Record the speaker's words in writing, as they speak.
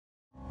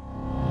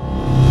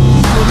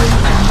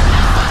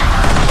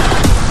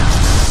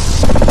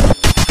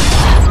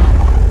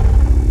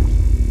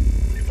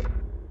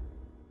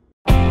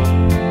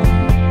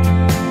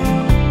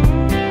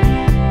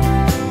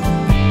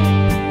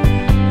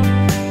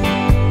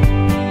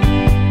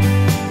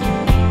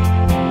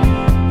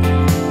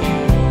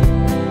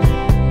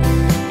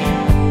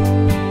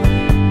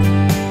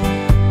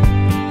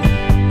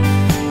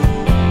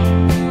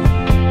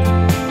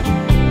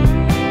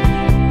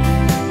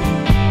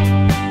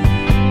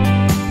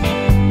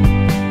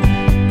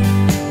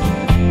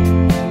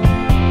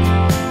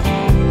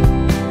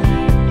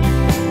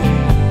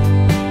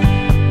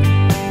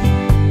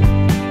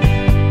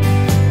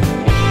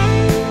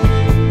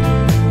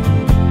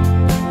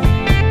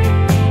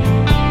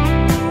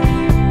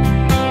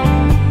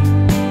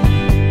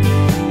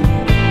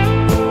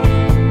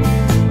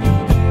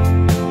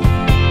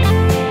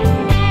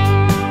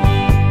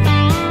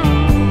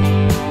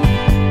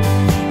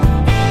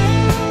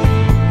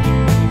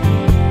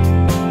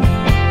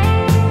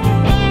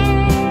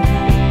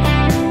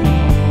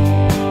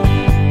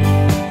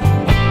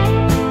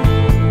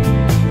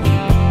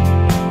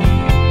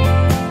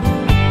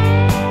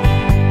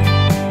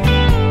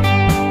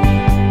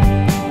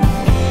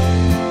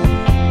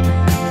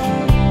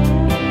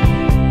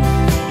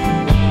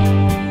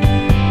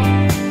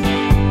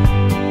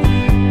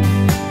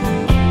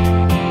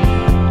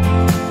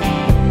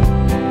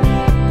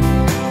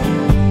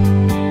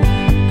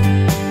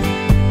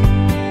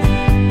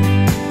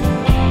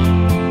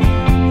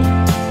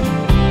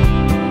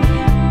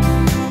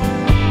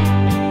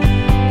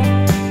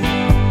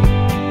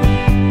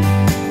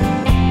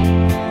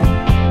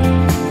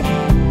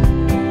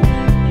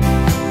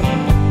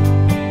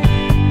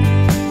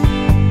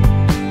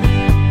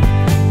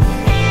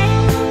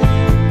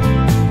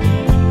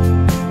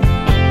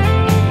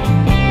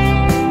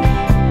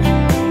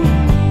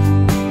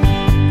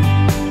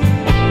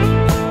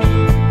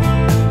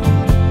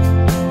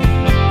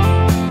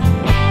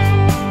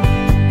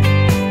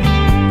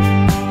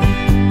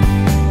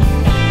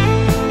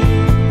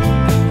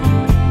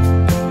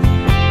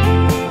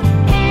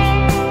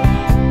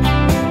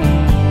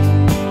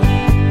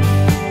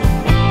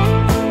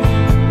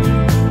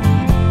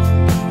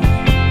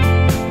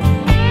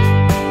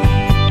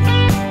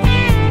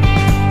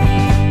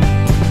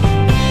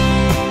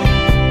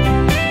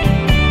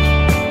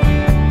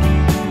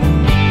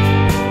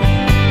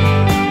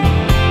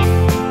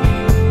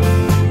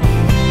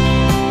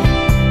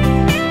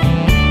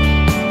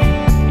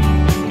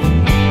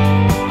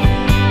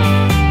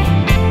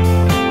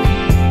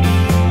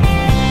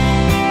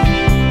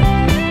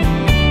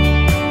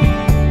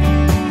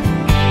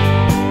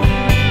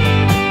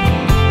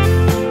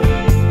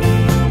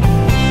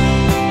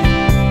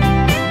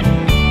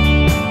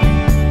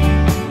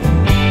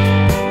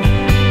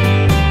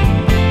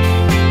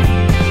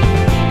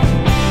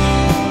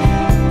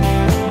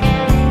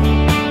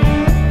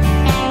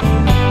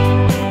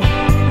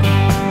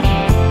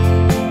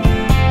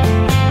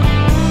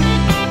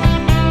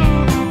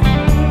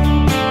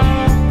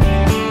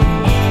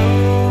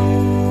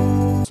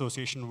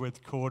association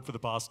with Code for the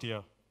past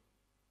year.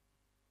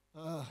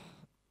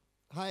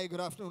 Hi, good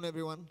afternoon,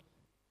 everyone.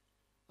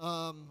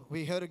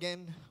 We're here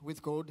again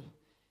with Code.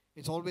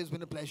 It's always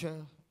been a pleasure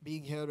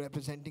being here,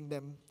 representing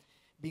them,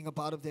 being a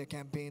part of their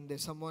campaign.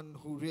 There's someone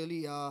who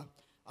really are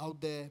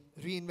out there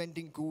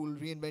reinventing cool,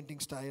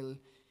 reinventing style,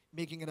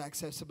 making it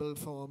accessible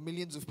for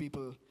millions of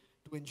people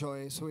to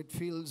enjoy. So it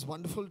feels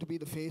wonderful to be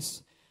the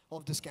face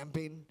of this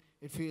campaign.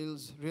 It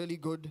feels really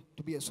good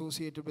to be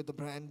associated with a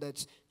brand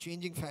that's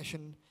changing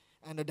fashion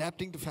and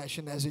adapting to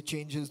fashion as it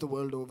changes the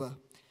world over.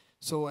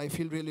 So I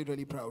feel really,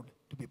 really proud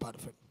to be part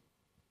of it.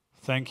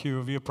 Thank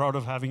you. We are proud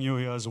of having you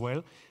here as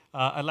well.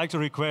 I'd like to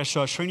request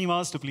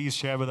Srinivas to please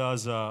share with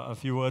us a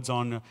few words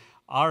on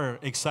our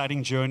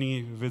exciting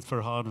journey with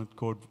Farhan with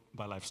Code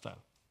by Lifestyle.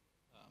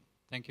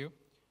 Thank you.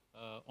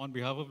 On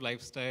behalf of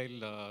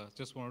Lifestyle,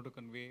 just wanted to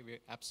convey we're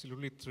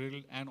absolutely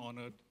thrilled and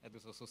honored at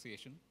this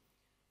association.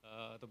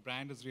 The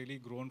brand has really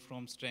grown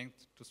from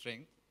strength to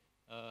strength.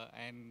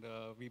 And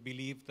we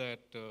believe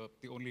that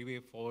the only way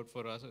forward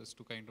for us is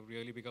to kind of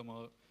really become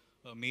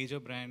a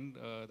major brand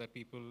that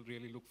people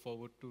really look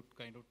forward to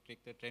kind of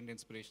take their trend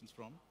inspirations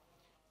from.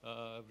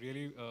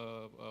 Really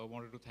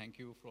wanted to thank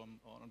you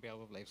on behalf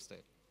of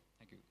Lifestyle.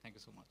 Thank you. Thank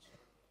you so much.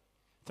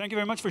 Thank you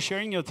very much for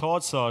sharing your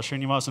thoughts,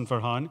 Srinivas and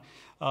Farhan.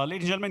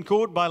 Ladies and gentlemen,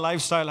 Code by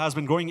Lifestyle has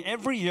been growing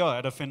every year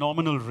at a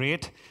phenomenal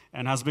rate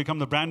and has become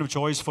the brand of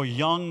choice for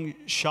young,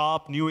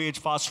 sharp, new age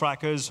fast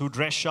trackers who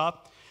dress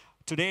sharp.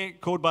 Today,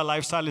 Code by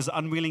Lifestyle is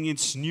unveiling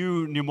its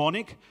new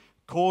mnemonic,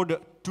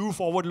 Code, two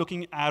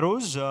forward-looking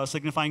arrows,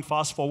 signifying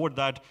fast forward,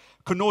 that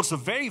connotes the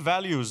very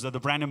values that the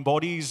brand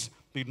embodies,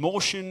 be it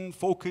motion,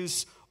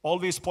 focus,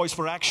 always poised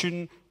for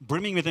action,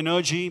 brimming with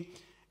energy.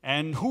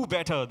 And who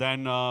better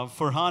than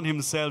Farhan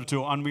himself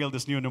to unveil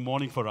this new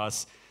mnemonic for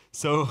us?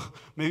 So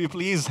maybe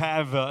please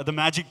have the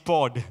magic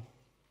pod.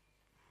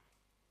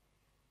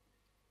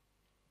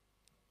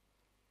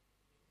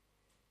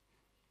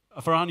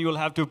 Farhan, you will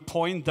have to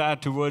point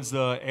that towards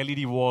the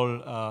LED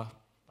wall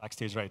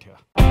backstage right here.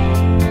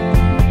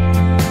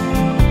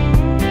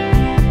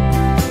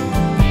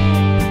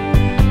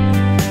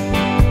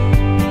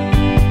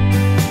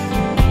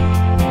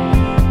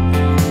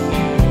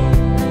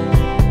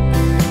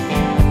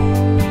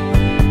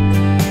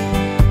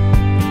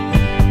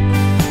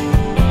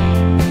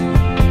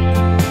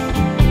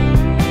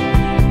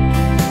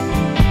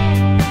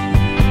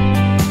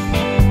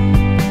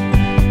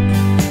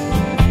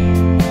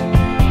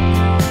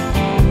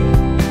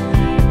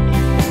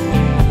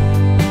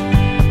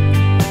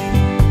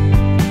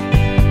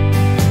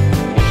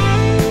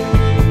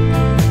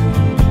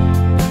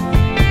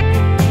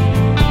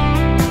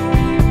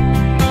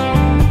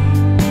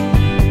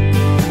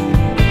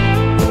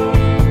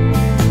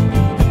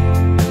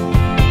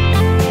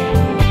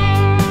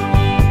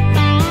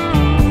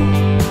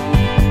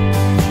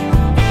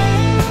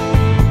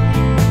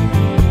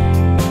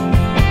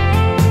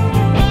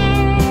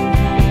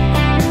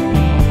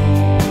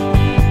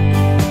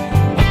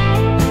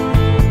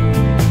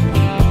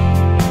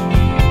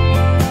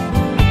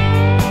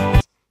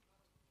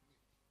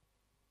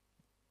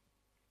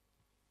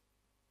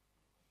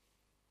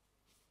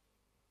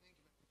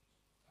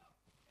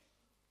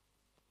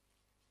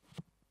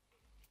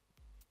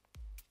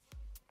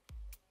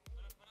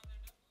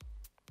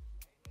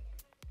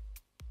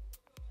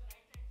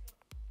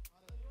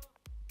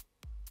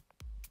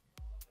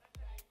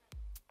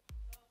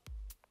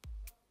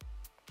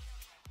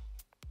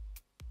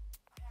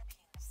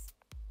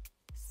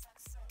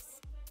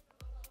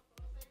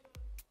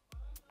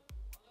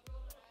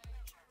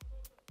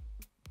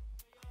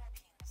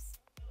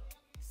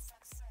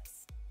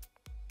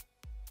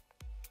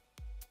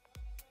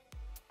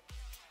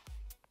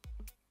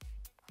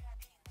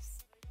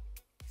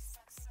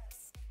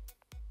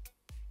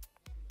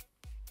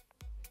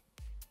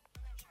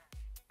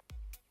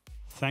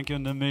 Thank you,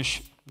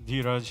 Nimish,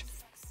 Dheeraj,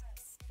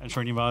 and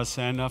Srinivas.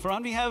 And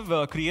Farhan, we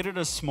have created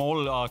a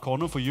small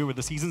corner for you with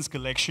the Seasons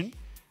collection,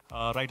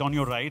 right on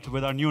your right,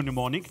 with our new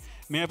mnemonic.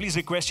 May I please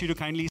request you to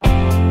kindly...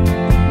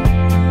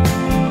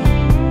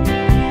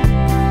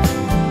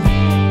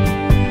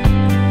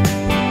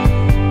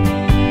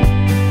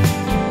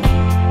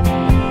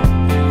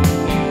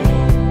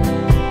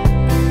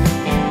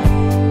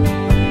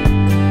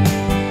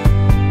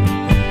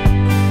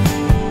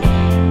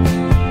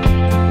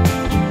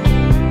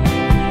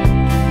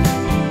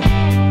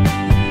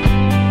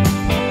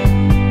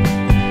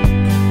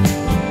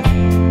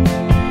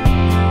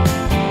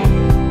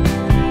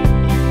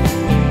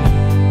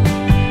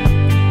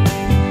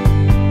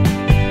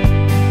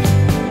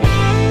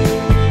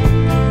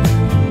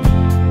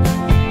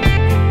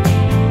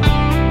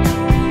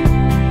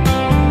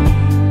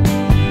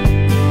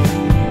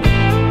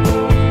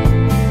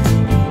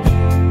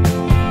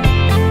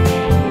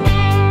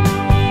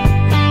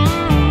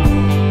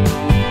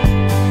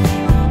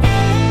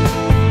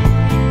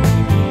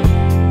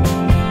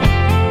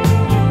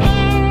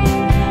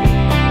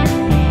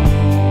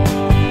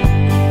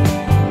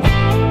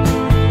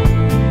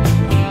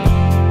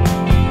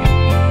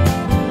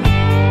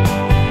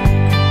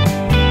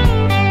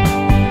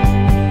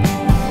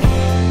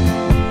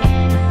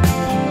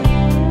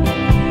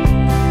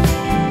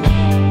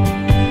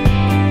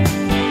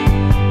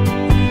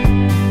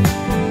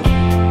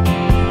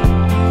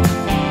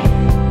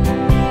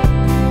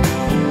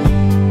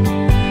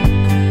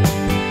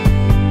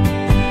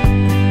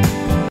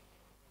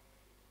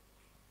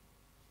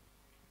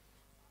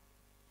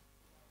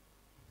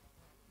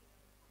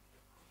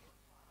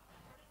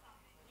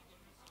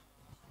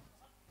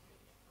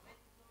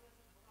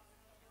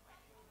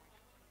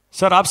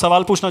 sir आप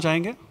सवाल पूछना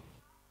चाहेंगे?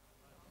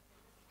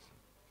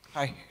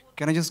 Hi,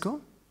 can I just go?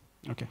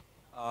 Okay.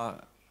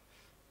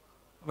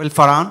 Well,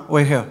 Farhan,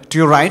 over here. To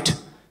your right.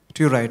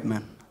 To your right,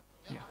 man.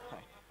 Yeah.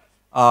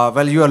 Hi.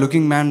 Well, you are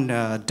looking, man,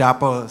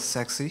 dapper,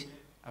 sexy,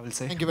 I will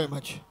say. Thank you very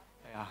much.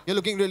 Yeah. You're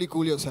looking really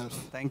cool yourself.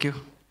 Thank you.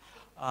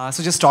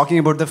 So just talking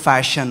about the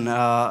fashion,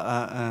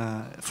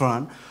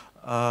 Farhan.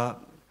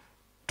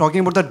 Talking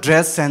about the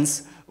dress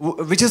sense,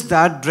 which is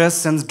that dress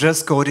sense,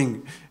 dress coding,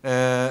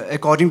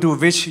 according to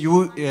which you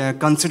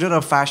consider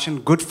a fashion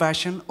good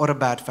fashion or a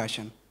bad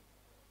fashion?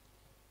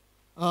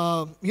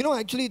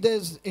 Actually,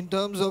 there's, in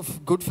terms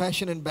of good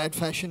fashion and bad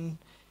fashion,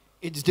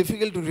 it's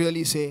difficult to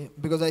really say,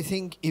 because I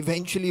think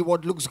eventually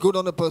what looks good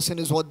on a person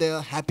is what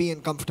they're happy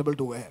and comfortable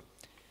to wear.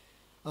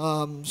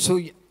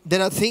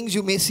 There are things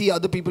you may see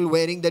other people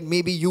wearing that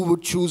maybe you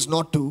would choose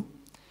not to,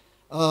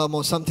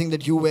 or something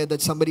that you wear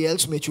that somebody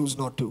else may choose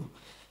not to.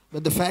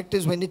 But the fact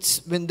is,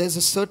 when there's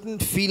a certain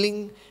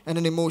feeling and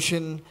an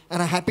emotion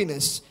and a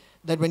happiness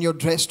that when you're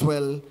dressed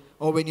well,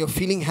 or when you're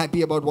feeling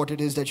happy about what it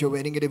is that you're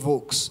wearing, it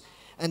evokes.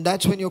 And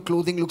that's when your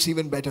clothing looks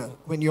even better,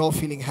 when you're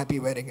feeling happy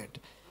wearing it.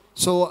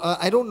 So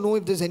I don't know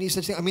if there's any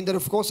such thing. I mean, there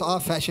of course are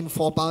fashion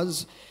faux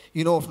pas,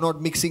 of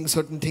not mixing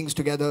certain things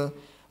together,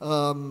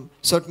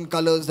 certain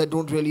colors that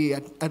don't really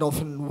at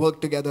often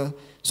work together.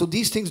 So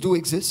these things do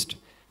exist,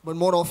 but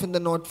more often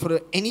than not, for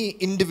any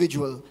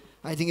individual,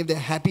 I think if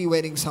they're happy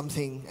wearing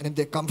something and if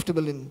they're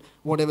comfortable in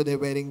whatever they're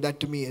wearing, that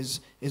to me is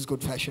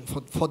good fashion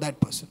for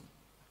that person.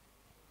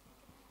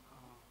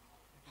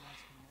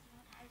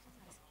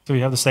 So we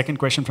have the second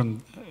question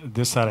from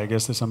this side. I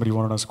guess there's somebody who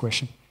wanted to ask a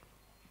question.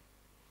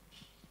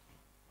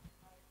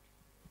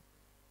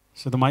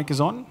 So the mic is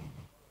on.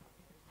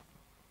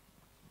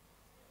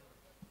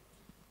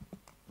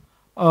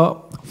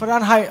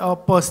 Farhan, hi.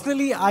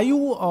 Personally, are you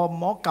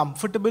more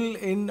comfortable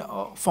in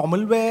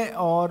formal wear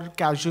or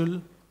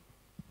casual?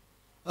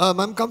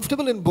 I'm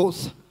comfortable in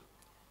both.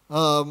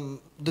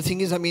 The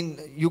thing is, I mean,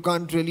 you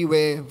can't really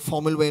wear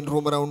formal wear and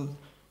roam around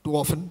too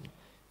often.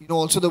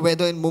 Also the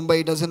weather in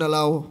Mumbai doesn't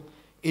allow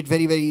it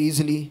very, very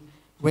easily.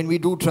 When we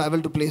do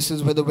travel to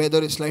places where the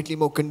weather is slightly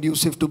more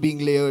conducive to being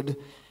layered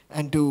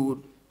and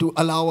to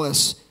allow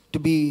us to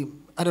be,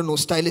 I don't know,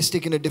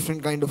 stylistic in a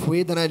different kind of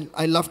way, then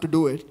I love to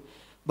do it.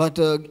 But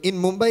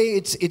in Mumbai,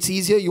 it's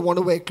easier. You want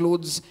to wear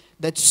clothes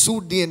that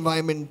suit the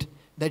environment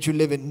that you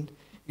live in.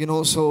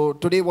 So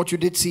today what you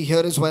did see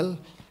here as well,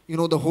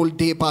 the whole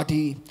day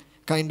party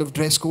kind of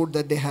dress code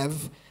that they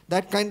have,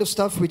 that kind of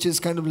stuff, which is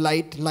kind of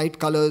light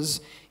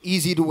colors,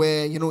 easy to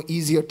wear,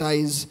 easier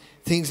ties,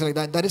 things like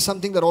that. That is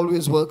something that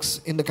always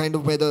works in the kind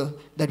of weather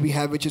that we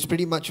have, which is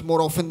pretty much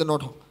more often than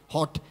not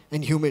hot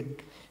and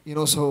humid.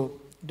 So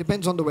it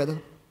depends on the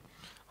weather.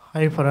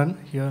 Hi,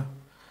 Farhan, here.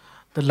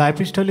 The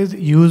lifestyle is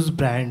used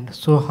brand.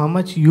 So how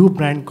much you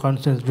brand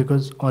conscious?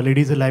 Because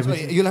already is a lifestyle.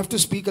 Sorry, you'll have to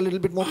speak a little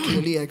bit more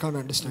clearly. I can't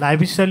understand.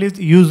 Lifestyle is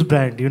used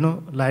brand,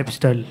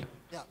 lifestyle.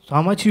 Yeah. So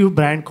how much you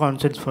brand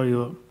conscious for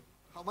you?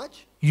 How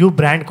much? You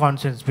brand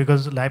conscious,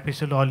 because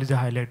lifestyle always a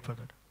highlight for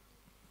that.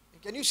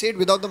 Can you say it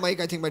without the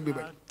mic? I think might be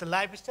better. The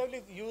lifestyle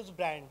is used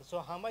brand. So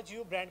how much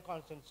you brand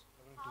conscious?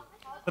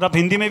 Sir, आप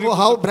हिंदी में भी. So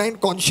how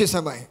brand conscious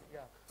am I?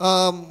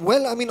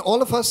 Well, I mean,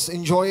 all of us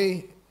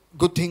enjoy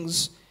good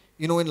things,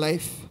 in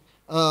life.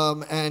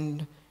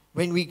 And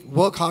when we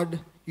work hard,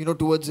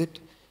 towards it.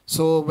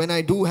 So when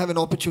I do have an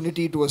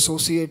opportunity to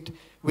associate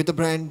with a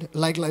brand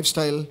like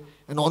Lifestyle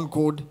and On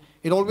Code,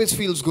 it always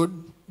feels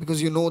good,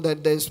 because you know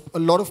that there's a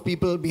lot of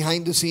people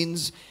behind the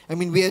scenes. I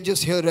mean, we are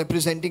just here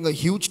representing a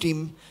huge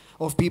team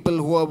of people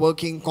who are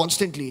working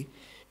constantly,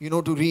 to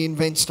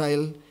reinvent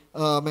style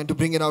and to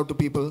bring it out to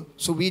people.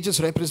 So we just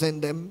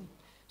represent them.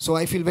 So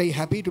I feel very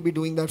happy to be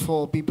doing that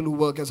for people who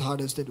work as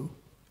hard as they do.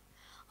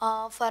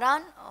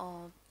 Farhan,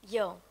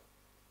 yeah.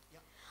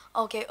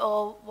 Okay,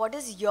 what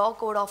is your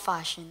code of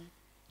fashion?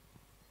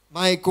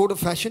 My code of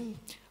fashion?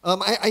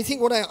 I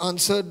think what I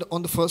answered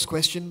on the first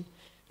question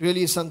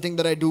really is something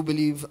that I do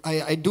believe.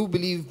 I do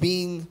believe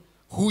being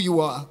who you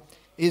are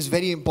is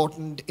very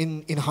important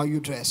in how you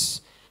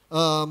dress.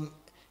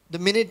 The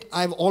minute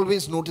I've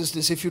always noticed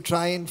this, if you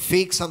try and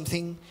fake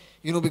something,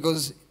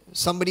 because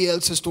somebody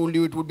else has told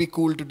you it would be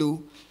cool to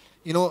do,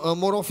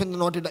 more often than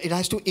not, it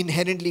has to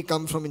inherently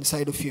come from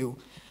inside of you.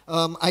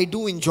 I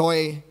do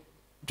enjoy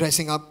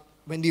dressing up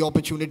when the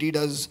opportunity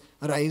does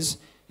arise.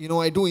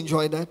 I do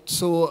enjoy that.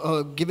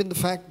 So given the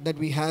fact that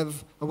we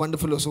have a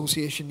wonderful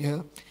association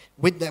here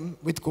with them,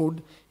 with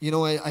Code,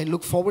 I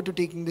look forward to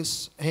taking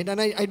this ahead, and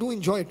I do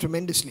enjoy it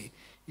tremendously,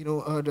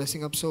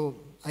 dressing up. So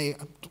I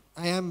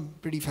am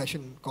pretty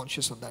fashion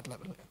conscious on that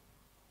level.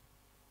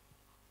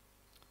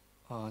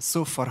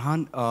 So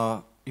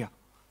Farhan, yeah,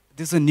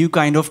 there's a new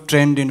kind of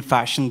trend in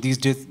fashion these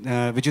days,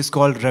 which is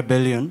called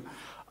rebellion.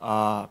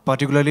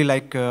 particularly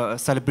like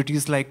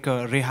celebrities like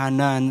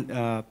Rihanna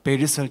and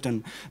Paris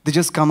Hilton. They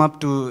just come up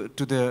to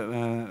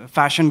the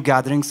fashion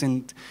gatherings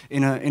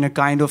in a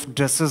kind of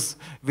dresses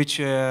which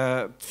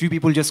few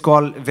people just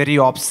call very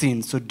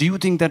obscene. So do you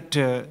think that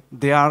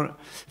they are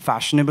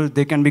fashionable?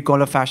 They can be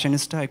called a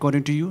fashionista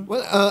according to you?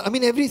 Well, I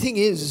mean, everything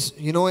is,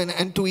 you know,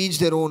 and to each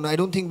their own. I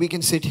don't think we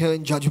can sit here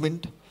in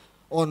judgment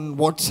on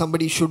what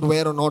somebody should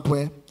wear or not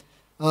wear.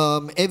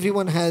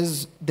 Everyone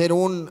has their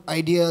own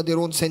idea, their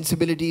own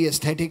sensibility,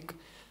 aesthetic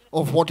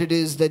of what it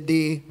is that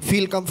they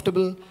feel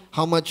comfortable,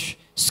 how much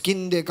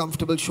skin they're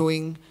comfortable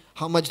showing,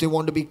 how much they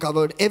want to be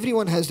covered.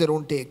 Everyone has their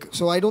own take.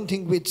 So I don't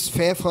think it's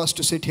fair for us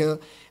to sit here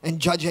and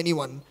judge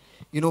anyone,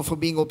 you know, for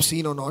being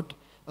obscene or not.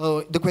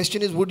 The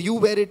question is, would you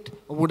wear it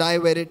or would I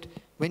wear it?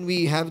 When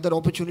we have that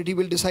opportunity,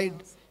 we'll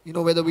decide, you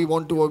know, whether we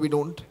want to or we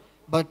don't.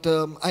 But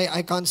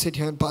I can't sit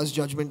here and pass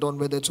judgment on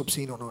whether it's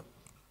obscene or not.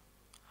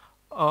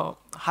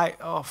 Hi,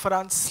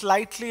 Farhan,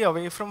 slightly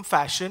away from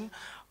fashion.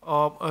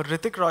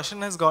 Hrithik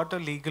Roshan has got a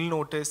legal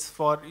notice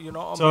for, you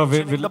know,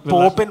 mentioning the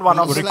Pope in one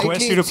of would the...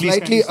 request you to please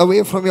Slightly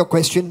away from your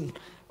question.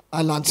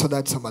 I'll answer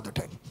that some other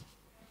time.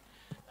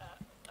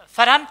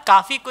 Farhan,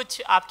 काफ़ी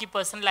कुछ आपकी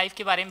personal life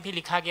के बारे में भी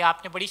लिखा गया.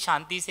 आपने बड़ी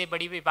शांति से,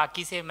 बड़ी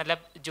बेबाकी से, मतलब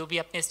जो भी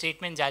अपने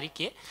स्टेटमेंट जारी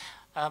किए,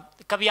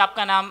 कभी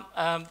आपका नाम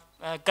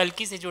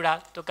कल्कि से जुड़ा,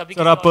 तो कभी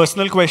सर आप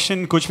पर्सनल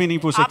क्वेश्चन कुछ भी नहीं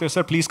पूछ सकते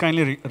sir. Please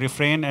kindly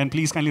refrain and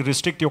please kindly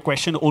restrict your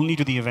question only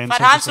to the event.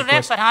 Farhan सुन रहे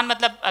हैं? फरहान,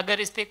 मतलब अगर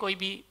इस पे कोई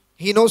भी...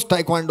 He knows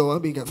taekwondo,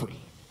 be careful.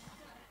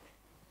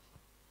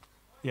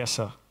 Yes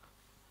sir.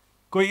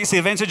 कोई इस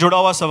इवेंट से जुड़ा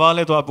हुआ सवाल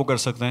है तो आप वो कर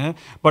सकते हैं.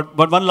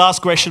 But one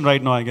last question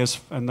right now I guess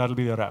and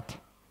that'll be a wrap.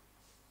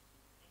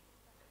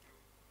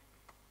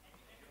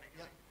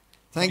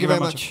 Thank you very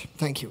much.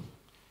 Thank you.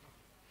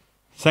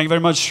 Thank you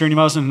very much,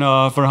 Srinivas and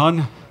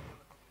Farhan.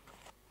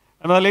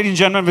 And ladies and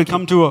gentlemen, we'll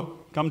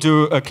come to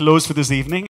a close for this evening.